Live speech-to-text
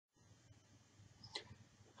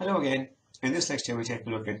Hello again. In this lecture, we take a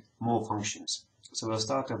look at more functions. So we'll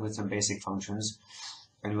start off with some basic functions,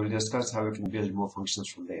 and we'll discuss how we can build more functions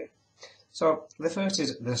from there. So the first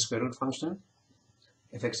is the square root function,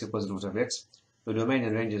 fx equals root of x. The domain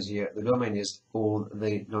and range is here. The domain is all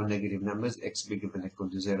the non-negative numbers, x bigger than or equal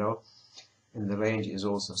to 0, and the range is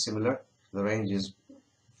also similar. The range is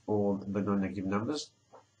all the non-negative numbers.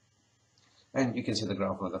 And you can see the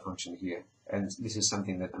graph of the function here, and this is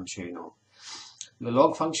something that I'm sure you know. The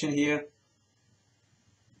log function here,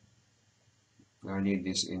 I need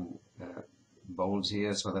this in bolds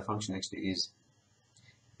here, so the function actually is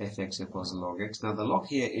fx equals log x. Now the log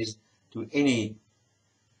here is to any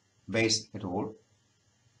base at all,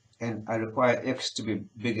 and I require x to be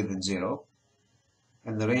bigger than 0,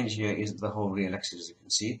 and the range here is the whole real axis, as you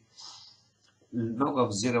can see. Log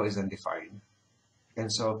of 0 is undefined,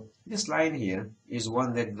 and so this line here is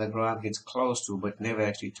one that the graph gets close to but never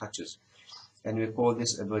actually touches. And we call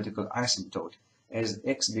this a vertical asymptote. As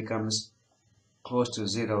x becomes close to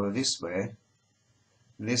 0 this way,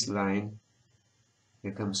 this line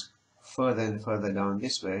becomes further and further down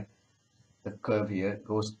this way. The curve here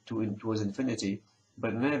goes towards infinity,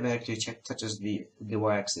 but never actually touches the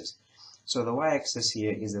y-axis. So the y-axis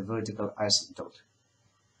here is a vertical asymptote.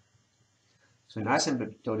 So an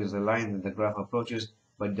asymptote is a line that the graph approaches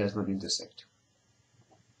but does not intersect.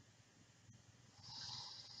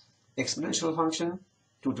 Exponential function,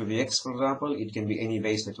 2 to the x, for example, it can be any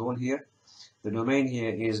base at all here. The domain here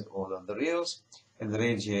is all of the reals, and the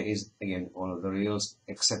range here is, again, all of the reals,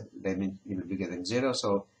 except they may be bigger than 0.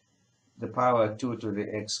 So the power 2 to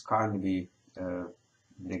the x can't be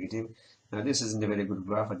negative. Now this isn't a very good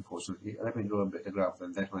graph, unfortunately. Let me draw a better graph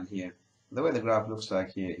than that one here. The way the graph looks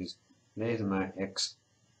like here is, there's my x,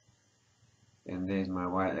 and there's my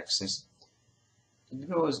y-axis. It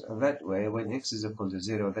goes that way. When x is equal to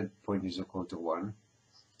 0, that point is equal to 1.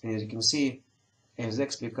 And as you can see, as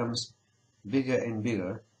x becomes bigger and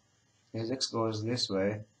bigger, as x goes this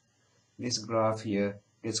way, this graph here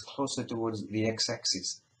gets closer towards the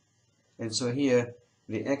x-axis. And so here,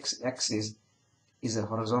 the x-axis is a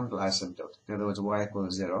horizontal asymptote. In other words, y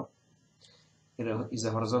equals 0. It is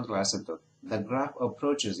a horizontal asymptote. The graph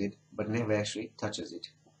approaches it, but never actually touches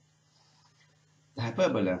it. The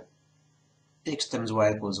hyperbola, x times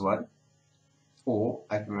y equals 1, or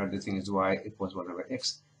I can write the thing as y equals 1 over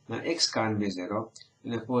x. Now x can't be 0,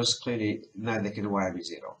 and of course clearly neither can y be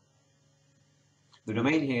 0. The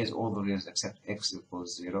domain here is all the reals except x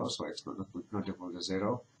equals 0, so x not equal to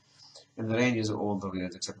 0, and the range is all the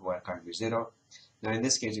reals except y can't be 0. Now in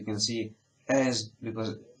this case you can see,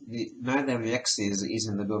 because neither of the x's is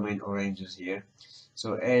in the domain or ranges here,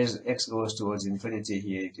 so as x goes towards infinity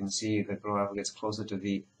here, you can see the graph gets closer to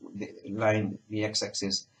the line, the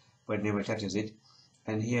x-axis, but never touches it.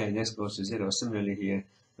 And here, as x goes to 0, similarly here,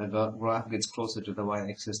 the graph gets closer to the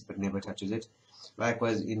y-axis, but never touches it.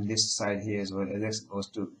 Likewise, in this side here as well, as x goes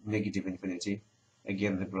to negative infinity,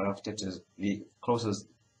 again the graph gets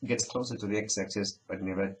closer to the x-axis, but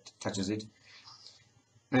never touches it.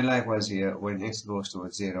 And likewise here, when x goes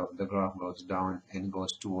towards 0, the graph goes down and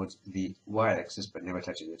goes towards the y-axis, but never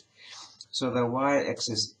touches it. So the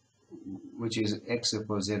y-axis, which is x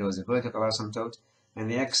equals 0, is a vertical asymptote, and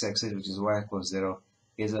the x-axis, which is y equals 0,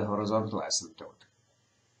 is a horizontal asymptote.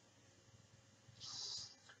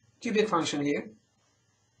 Cubic function here.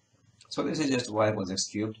 So this is just y equals x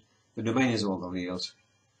cubed. The domain is all the reals,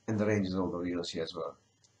 and the range is all the reals here as well.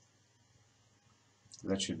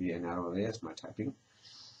 That should be an arrow there, it's my typing.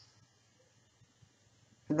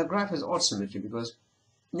 And the graph is odd symmetry because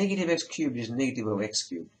negative x cubed is negative over x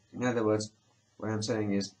cubed. In other words, what I'm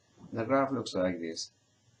saying is the graph looks like this.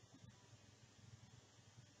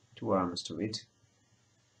 Two arms to it.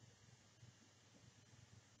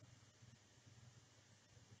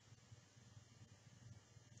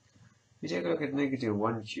 We take a look at negative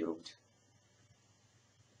 1 cubed.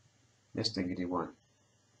 That's negative 1.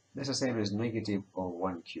 That's the same as negative of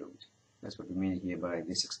 1 cubed. That's what we mean here by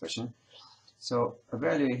this expression. So a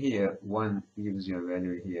value here, 1, gives you a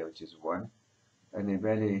value here, which is 1. And a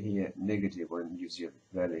value here, negative 1, gives you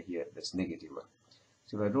a value here, that's negative 1.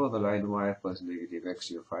 So if I draw the line y equals negative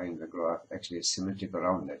x, you find the graph actually is symmetric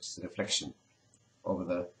around that. It's a reflection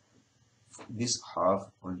of this half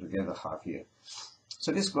onto the other half here.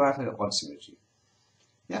 So this graph has odd symmetry.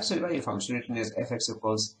 The absolute value function written as fx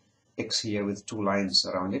equals x here with two lines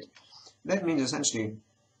around it. That means essentially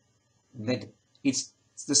that it's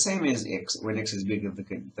the same as x when x is bigger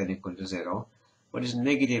than or equal to 0, but it's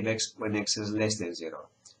negative x when x is less than 0.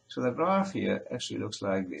 So the graph here actually looks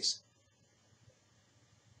like this.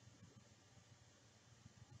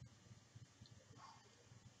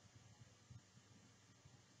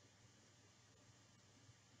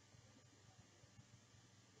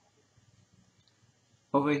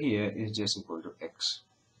 over here is just equal to x,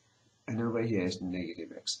 and over here is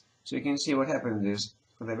negative x. So you can see what happens is,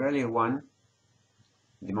 for the value 1,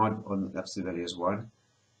 the mod on the absolute value is 1,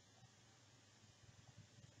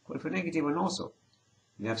 but for negative 1 also,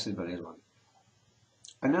 the absolute value is 1.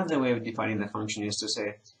 Another way of defining the function is to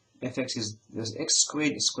say fx is this x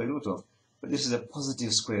squared square root of, but this is a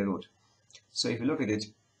positive square root. So if you look at it,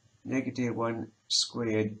 negative 1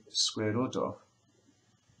 squared square root of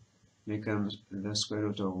becomes the square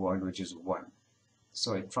root of 1, which is 1.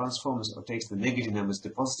 So it transforms or takes the negative numbers to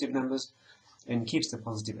positive numbers and keeps the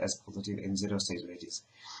positive as positive and 0 stays where it is.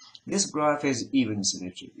 This graph is even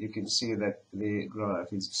symmetry. You can see that the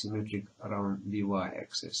graph is symmetric around the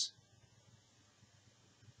y-axis.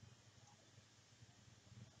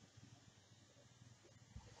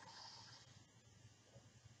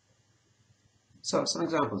 So some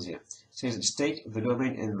examples here. It says state the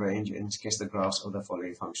domain and range and sketch the graphs of the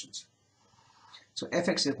following functions. So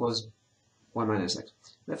fx equals 1 minus x.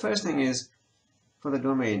 The first thing is, for the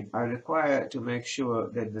domain, I require to make sure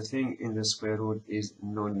that the thing in the square root is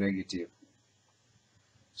non-negative.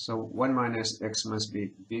 So 1 minus x must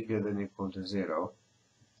be bigger than or equal to 0,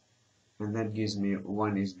 and that gives me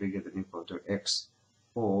 1 is bigger than or equal to x,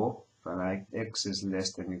 or if I like, x is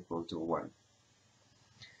less than or equal to 1.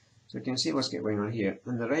 So you can see what's going on here.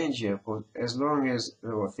 And the range here, as long as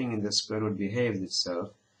the thing in the square root behaves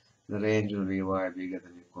itself, the range will be y bigger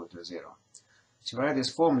than or equal to 0. So if I write this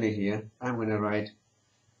formally here, I'm going to write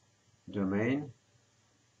domain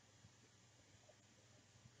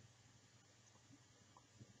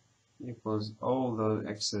equals all those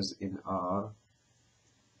x's in R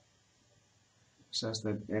such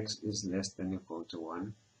that x is less than or equal to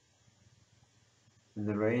 1. And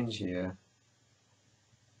the range here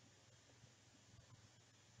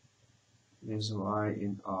is y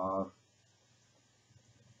in R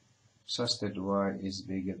such that y is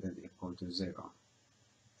bigger than or equal to 0.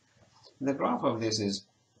 The graph of this is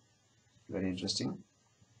very interesting.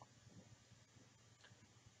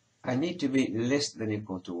 I need to be less than or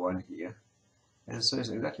equal to 1 here. And so it's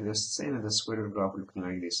exactly the same as the square root graph looking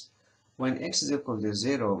like this. When x is equal to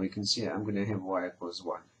 0, we can see I'm going to have y equals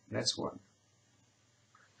 1. That's 1.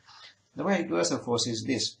 The way it works, of course, is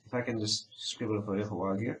this. If I can just scribble for a little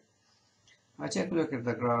while here. I take a look at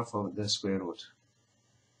the graph of the square root.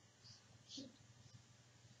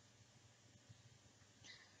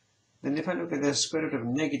 Then if I look at the square root of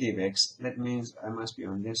negative x, that means I must be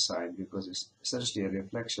on this side because it's essentially a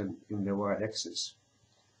reflection in the y-axis.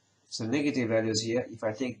 So negative values here, if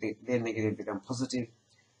I take their negative become positive,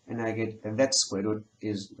 and I get, and that square root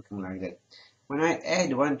is looking like that. When I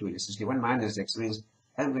add 1 to it, essentially 1 minus x means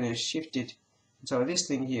I'm going to shift it. So this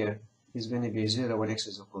thing here is going to be 0 when x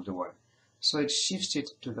is equal to 1. So it shifts it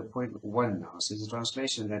to the point 1 now. So it's a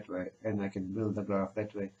translation that way, and I can build the graph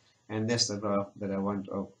that way. And that's the graph that I want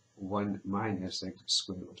of 1 minus x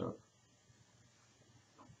square root of.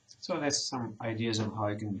 So that's some ideas of how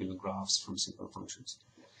you can build graphs from simple functions.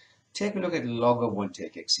 Take a look at log of 1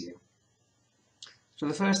 take x here. So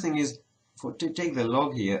the first thing is, to take the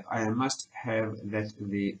log here, I must have that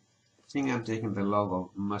the thing I'm taking the log of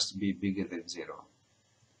must be bigger than 0.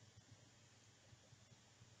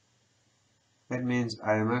 That means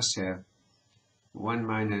I must have 1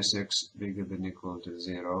 minus x bigger than or equal to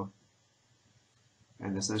 0.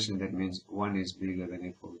 And essentially that means 1 is bigger than or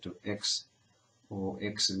equal to x, or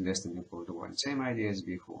x is less than or equal to 1. Same idea as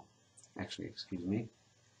before. Actually, excuse me.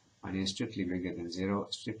 1 is strictly bigger than 0,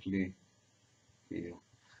 strictly here.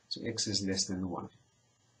 So x is less than 1.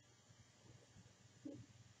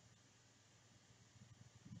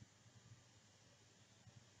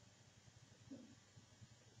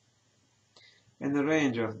 And the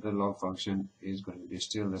range of the log function is going to be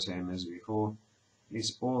still the same as before.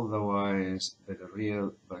 It's all the y's that are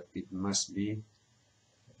real, but it must be,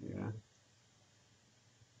 yeah,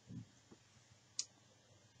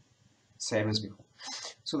 same as before.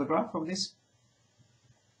 So the graph of this,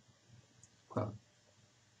 well,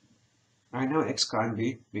 I know x can't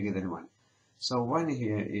be bigger than 1. So 1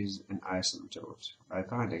 here is an asymptote. I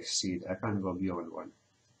can't go beyond 1.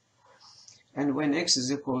 And when x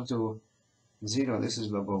is equal to 0, this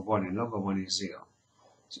is log of 1, and log of 1 is 0.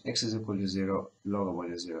 So x is equal to 0, log of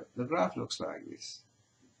 1 is 0. The graph looks like this.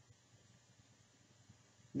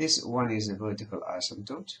 This 1 is a vertical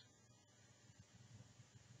asymptote.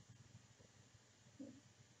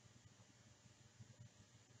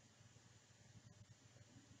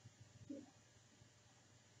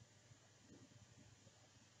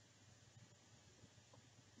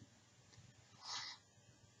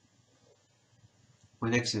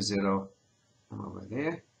 When x is 0, I'm over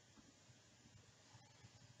there.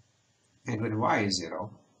 And And when y is 0,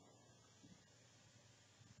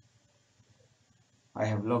 I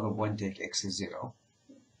have log of 1 take x is 0.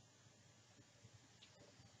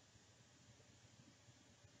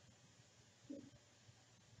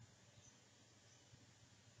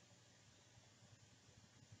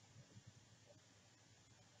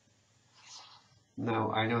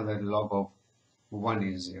 Now I know that log of 1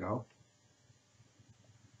 is 0.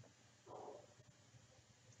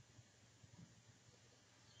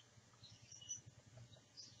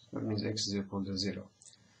 That means x is equal to 0.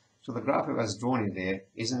 So the graph I was drawn in there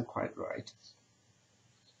isn't quite right.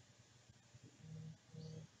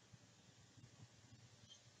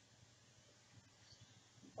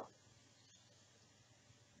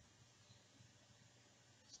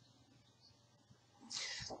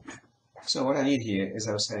 So what I need here is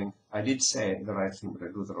I was saying, I did say the right thing, but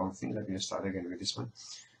I do the wrong thing. Let me start again with this one.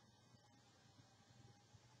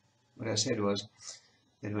 What I said was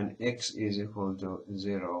that when x is equal to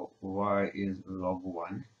 0, y is log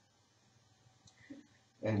 1,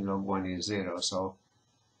 and log 1 is 0. So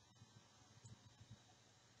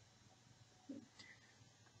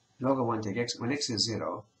log of 1 take x, when x is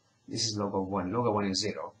 0, this is log of 1. Log of 1 is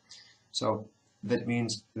 0. So that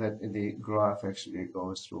means that the graph actually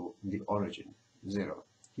goes through the origin, 0,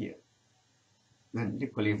 here. And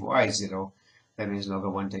equally, if y is 0, that means log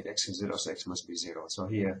of 1 take x is 0, so x must be 0. So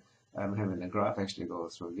here, I'm having the graph actually go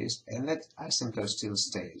through this, and that asymptote still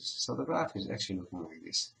stays. So the graph is actually looking like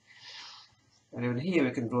this. And even here,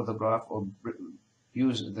 we can draw the graph or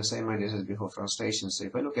use the same ideas as before translation. So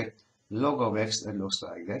if I look at log of x, that looks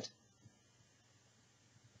like that.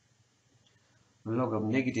 Log of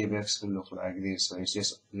negative x will look like this, so it's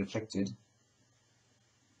just reflected.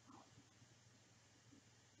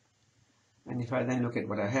 And if I then look at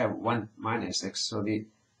what I have, 1 minus x, so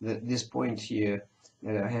this point here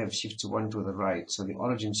that I have shifts 1 to the right, so the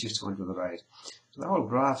origin shifts 1 to the right. So the whole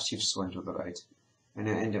graph shifts 1 to the right, and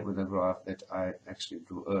I end up with a graph that I actually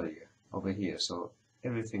drew earlier over here. So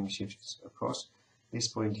everything shifts across. This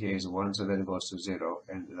point here is 1, so then it goes to 0,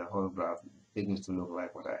 and the whole graph begins to look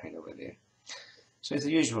like what I had over there. So it's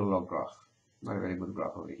the usual log graph, not a very good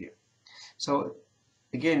graph over here. So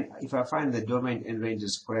again, if I find the domain and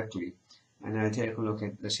ranges correctly, and I take a look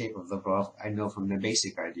at the shape of the graph, I know from the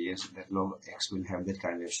basic ideas that log x will have that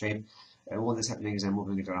kind of shape. And all that's happening is I'm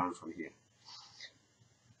moving it around from here.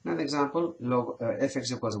 Another example, log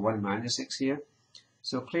fx equals 1 minus x here.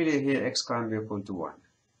 So clearly here x can't be equal to 1.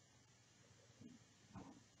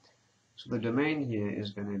 So the domain here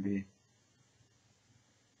is going to be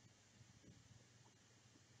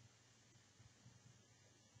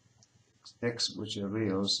x, which are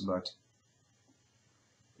reals, but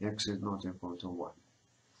x is not equal to 1.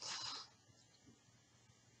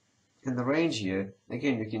 And the range here,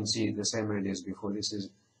 again, you can see the same idea as before. This is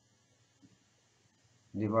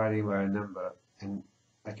dividing by a number, and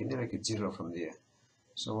I can never get 0 from there.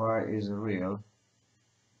 So y is real,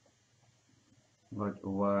 but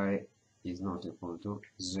y is not equal to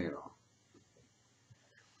 0.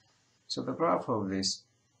 So the graph of this,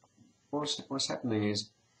 what's happening is,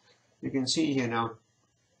 you can see here now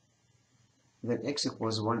that x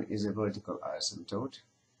equals 1 is a vertical asymptote.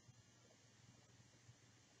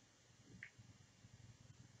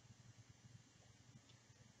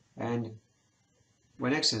 And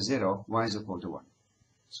when x is 0, y is equal to 1.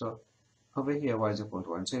 So over here, y is equal to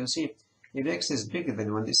 1. So you'll see, if x is bigger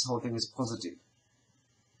than 1, this whole thing is positive.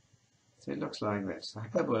 So it looks like that. So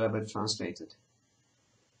hyperbola, but translated.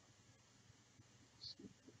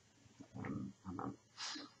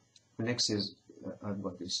 When x is, I've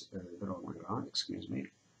got this the wrong way around, excuse me.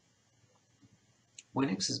 When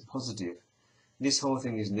x is positive, this whole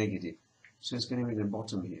thing is negative. So it's going to be the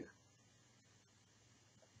bottom here.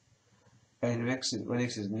 And when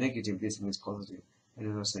x is negative, this thing is positive. And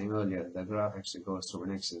as I was saying earlier, the graph actually goes through,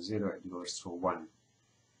 when x is 0, it goes through 1.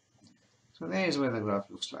 So there is where the graph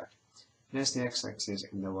looks like. There's the x-axis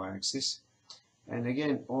and the y-axis. And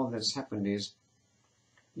again, all that's happened is,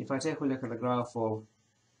 if I take a look at the graph of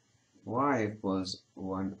y equals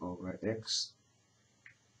 1 over x,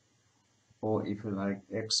 or if you like,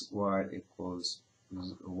 xy equals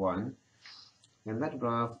 1, then that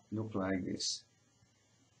graph look like this.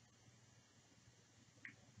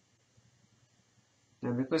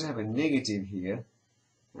 Now because I have a negative here,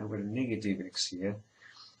 I've got a negative x here,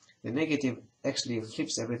 the negative actually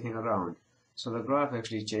flips everything around. So the graph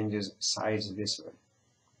actually changes sides this way.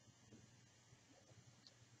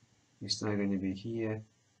 It's now going to be here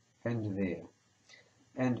and there.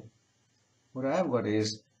 And what I've got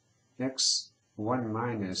is x1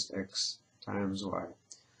 minus x times y.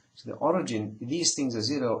 So the origin, these things are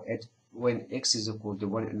 0 at when x is equal to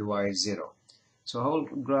 1 and y is 0. So our whole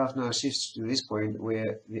graph now shifts to this point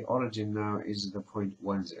where the origin now is the point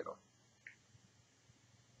 1, 0.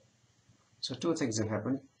 So two things have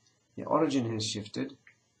happened. The origin has shifted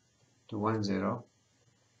to 1, 0,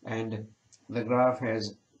 and the graph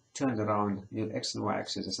has turned around the x and y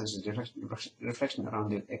axis, essentially reflection around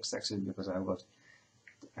the x axis, because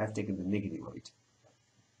I've taken the negative of it.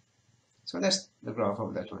 So that's the graph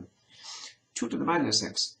of that one. 2 to the minus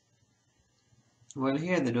x. Well,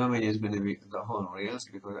 here the domain is going to be the whole reals,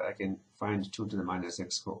 because I can find 2 to the minus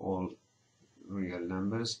x for all real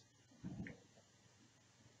numbers.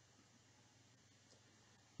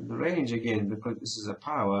 The range, again, because this is a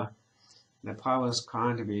power, the powers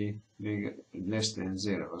can't be less than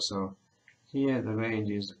 0. So here the range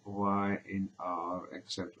is y in R,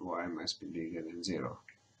 except y must be bigger than 0.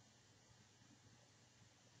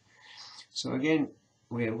 So again,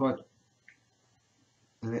 we have got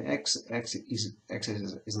the x-axis is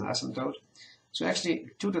an asymptote. So actually,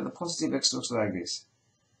 2 to the positive x looks like this.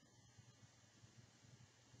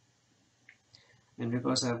 And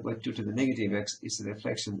because I've got 2 to the negative x, it's a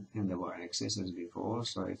reflection in the y-axis as before,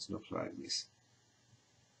 so it looks like this.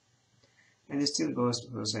 And it still goes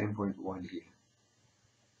to the same point 1 here.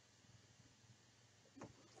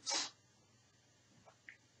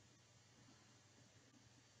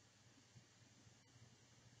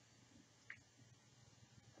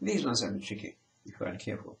 These ones are tricky, if you are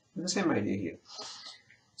careful. The same idea here.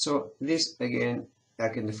 So this, again, I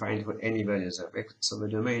can define for any values of x. So the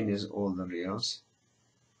domain is all the reals.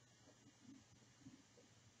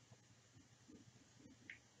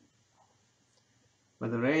 But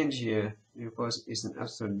the range here, because it's an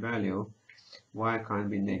absolute value, y can't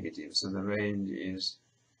be negative. So the range is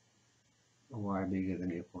y bigger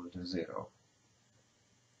than or equal to 0.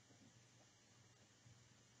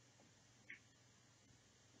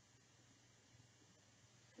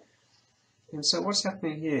 And so what's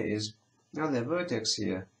happening here is, now the vertex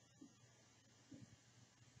here,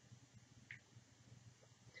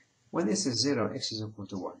 when this is 0, x is equal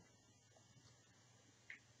to 1.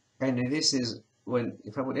 And this is when,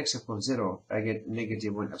 if I put x equals 0, I get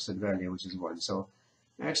negative 1 absolute value, which is 1. So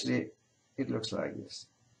actually, it looks like this.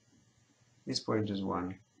 This point is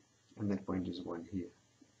 1, and that point is 1 here.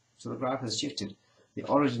 So the graph has shifted. The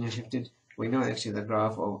origin has shifted. We know actually the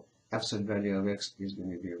graph of absolute value of x is going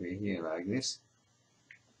to be over here like this.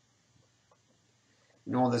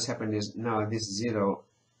 And all that's happened is now this 0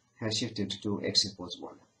 has shifted to x equals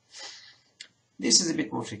 1. This is a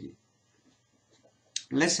bit more tricky.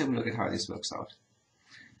 Let's have a look at how this works out.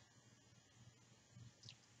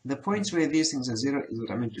 The points where these things are 0 is what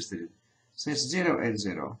I'm interested in. So it's 0 at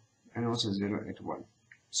 0 and also 0 at 1.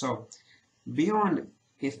 So beyond,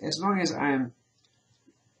 as long as I am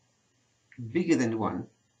bigger than 1,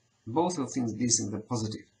 both of these things are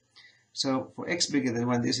positive. So for x bigger than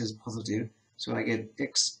 1, this is positive. So I get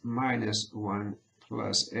x minus 1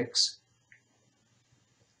 plus x.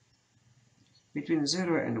 Between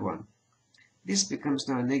 0 and 1, this becomes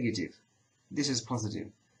now negative. This is positive.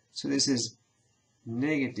 So this is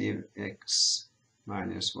negative x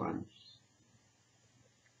minus 1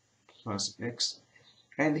 plus x.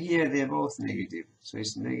 And here they're both negative. So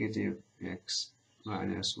it's negative x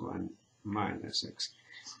minus 1 minus x.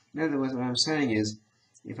 In other words, what I'm saying is,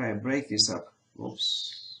 if I break this up,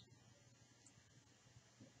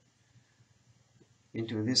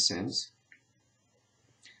 into this sense,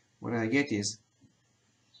 what I get is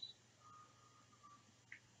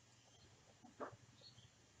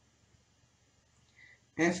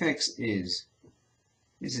fx is,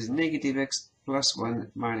 this is negative x plus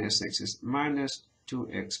 1 minus x is minus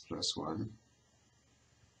 2x plus 1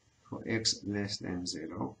 for x less than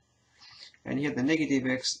 0. And here the negative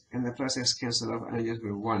x and the plus x cancel off, and I just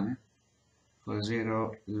go 1 for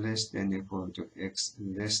 0 less than or equal to x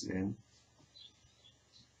less than.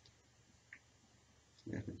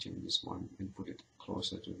 Let me change this 1 and put it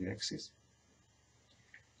closer to the axis.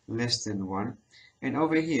 Less than 1. And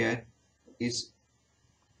over here is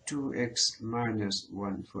 2x minus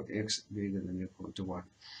 1 for x bigger than or equal to 1.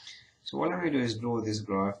 So what I'm going to do is draw this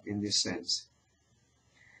graph in this sense.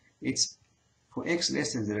 It's for x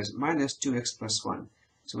less than 0 is minus 2x plus 1.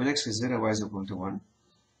 So when x is 0, y is equal to 1.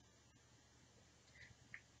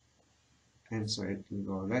 And so it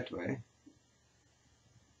will go that way.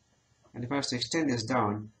 And if I was to extend this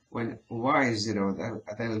down, when y is 0,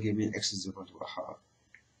 that will give me x is equal to a half.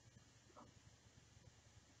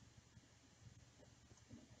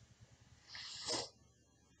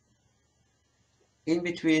 In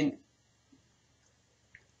between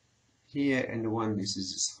here and 1, this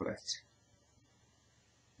is flat.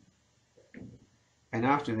 and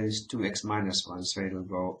after there is 2x minus 1, so it will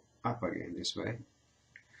go up again this way.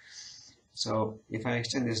 So if I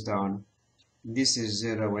extend this down, this is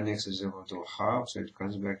 0 when x is equal to half, so it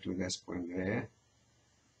comes back to this point there.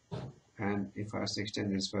 And if I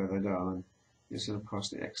extend this further down, this will cross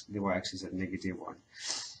the y-axis at -1.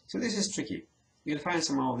 So this is tricky. You'll find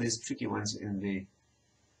some of these tricky ones in the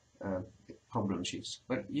problem sheets,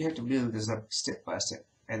 but you have to build this up step by step,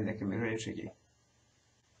 and they can be very tricky.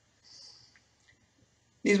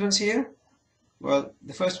 These ones here, well,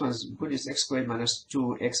 the first one is good, is x squared minus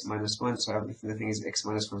 2x minus 1. So if the thing is x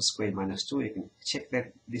minus 1 squared minus 2, you can check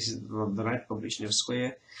that this is the right completion of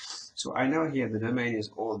square. So I know here the domain is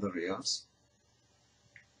all the reals.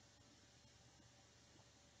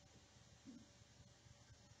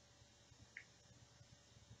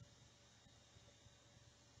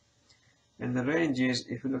 And the range is,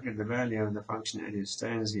 if you look at the value of the function as it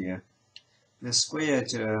stands here, the square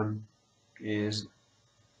term is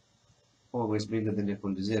always bigger than or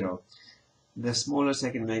equal to 0. The smallest I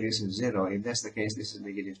can make this is 0. If that's the case, this is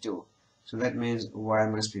 -2. So that means y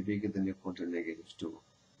must be bigger than or equal to -2.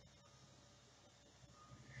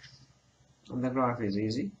 And the graph is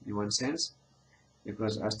easy in one sense,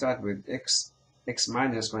 because I start with x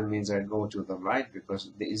minus 1 means I go to the right, because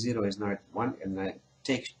the 0 is not 1, and I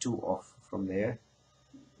take 2 off from there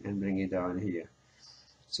and bring it down here.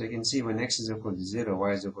 So you can see when x is equal to 0,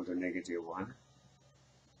 y is equal to -1.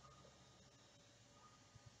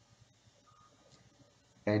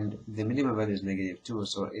 And the minimum value is -2,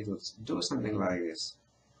 so it will do something like this.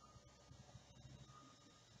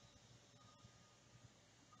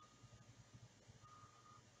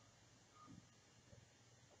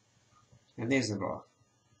 And there's the graph.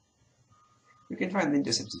 You can find the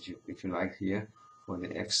intercepts if you like here for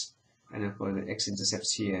the x, and for the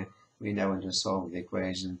x-intercepts here, we now want to solve the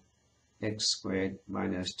equation x squared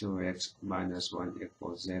minus 2x minus 1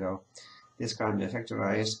 equals 0. This can't be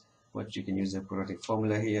factorized, but you can use the quadratic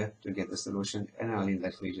formula here to get the solution, and I'll leave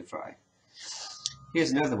that for you to try.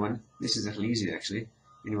 Here's another one. This is a little easier actually,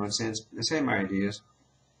 in one sense. The same ideas.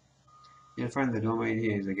 You'll find the domain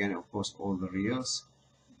here is again, of course, all the reals.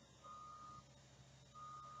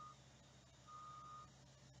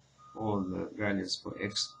 All the values for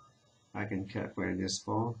x I can calculate this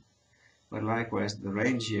for. But likewise, the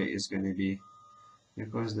range here is going to be,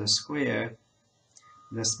 because the square,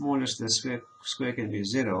 the smallest the square can be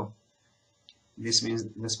 0, this means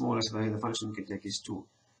the smallest value the function can take is 2.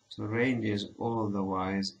 So range is all the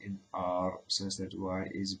y's in R such that y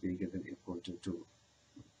is bigger than or equal to 2.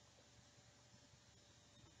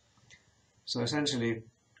 So essentially,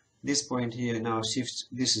 this point here now shifts,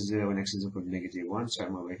 this is 0 when x is equal to -1, so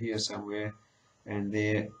I'm over here somewhere, and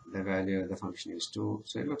there the value of the function is 2,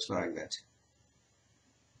 so it looks like that.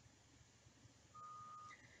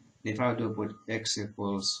 If I do put x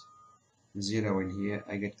equals 0 in here,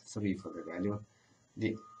 I get 3 for the value.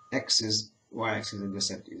 The y-axis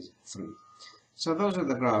intercept is 3. So those are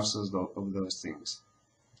the graphs of those things.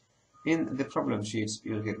 In the problem sheets,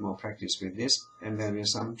 you'll get more practice with this, and there will be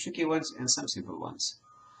some tricky ones and some simple ones.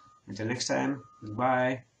 Until next time,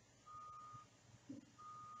 goodbye.